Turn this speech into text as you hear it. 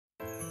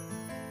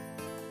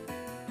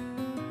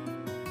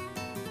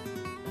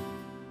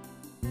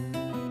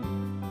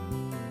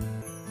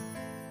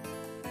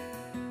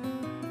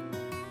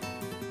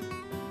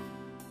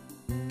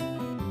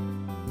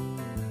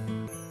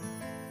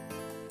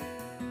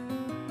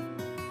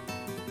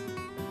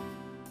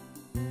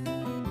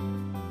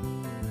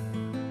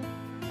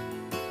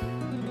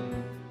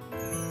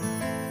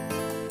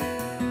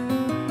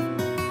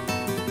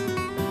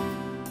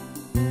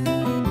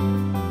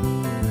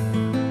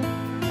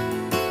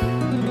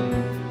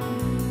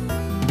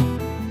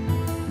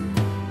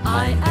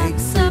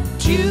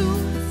you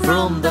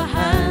from the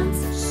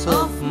hands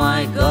of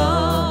my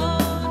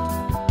God.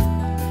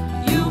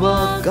 You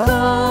are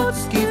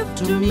God's gift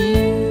to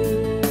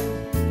me,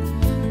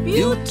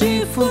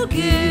 beautiful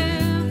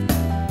gift.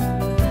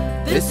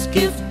 This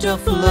gift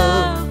of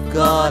love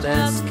God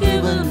has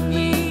given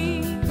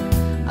me.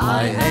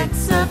 I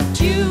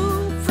accept you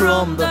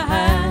from the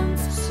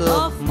hands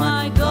of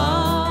my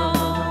God.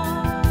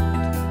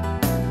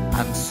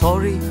 I'm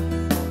sorry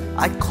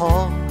I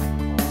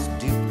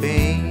caused you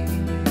pain.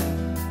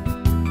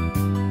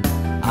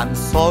 I'm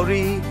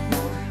sorry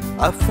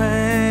I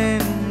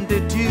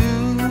offended you.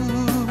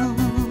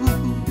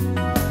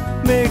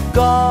 May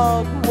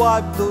God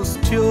wipe those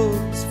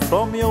tears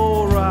from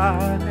your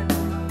eyes.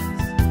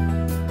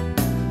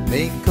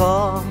 May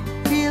God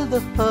heal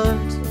the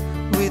hurt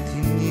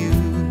within you.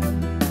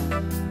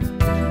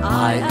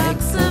 I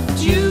accept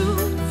you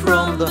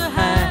from the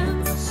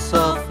hands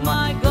of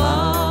my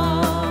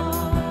God.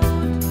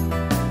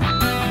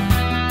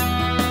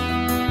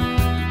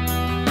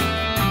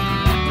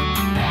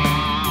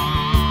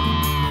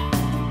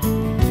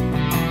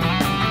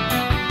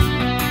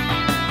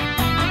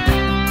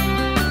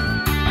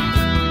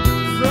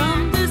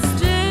 From this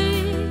day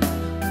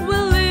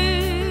we'll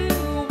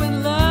live in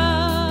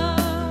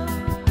love,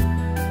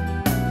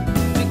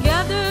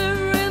 together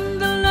in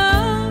the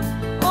love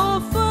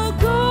of a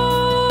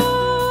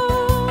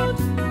God.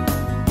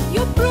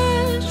 You're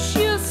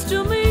precious to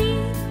me,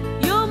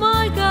 you're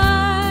my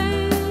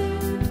guide.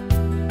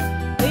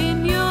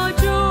 In your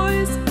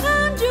joys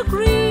and your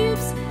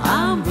griefs,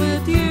 I'm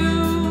with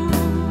you.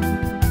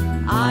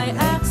 I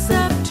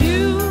accept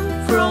you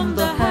from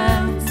the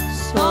hands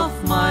of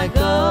my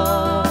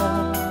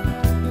God.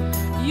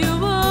 You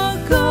are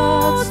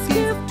God's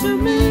gift to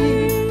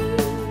me,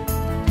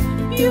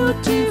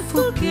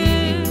 beautiful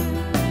gift.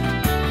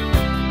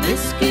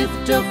 This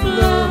gift of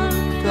love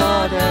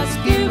God has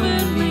given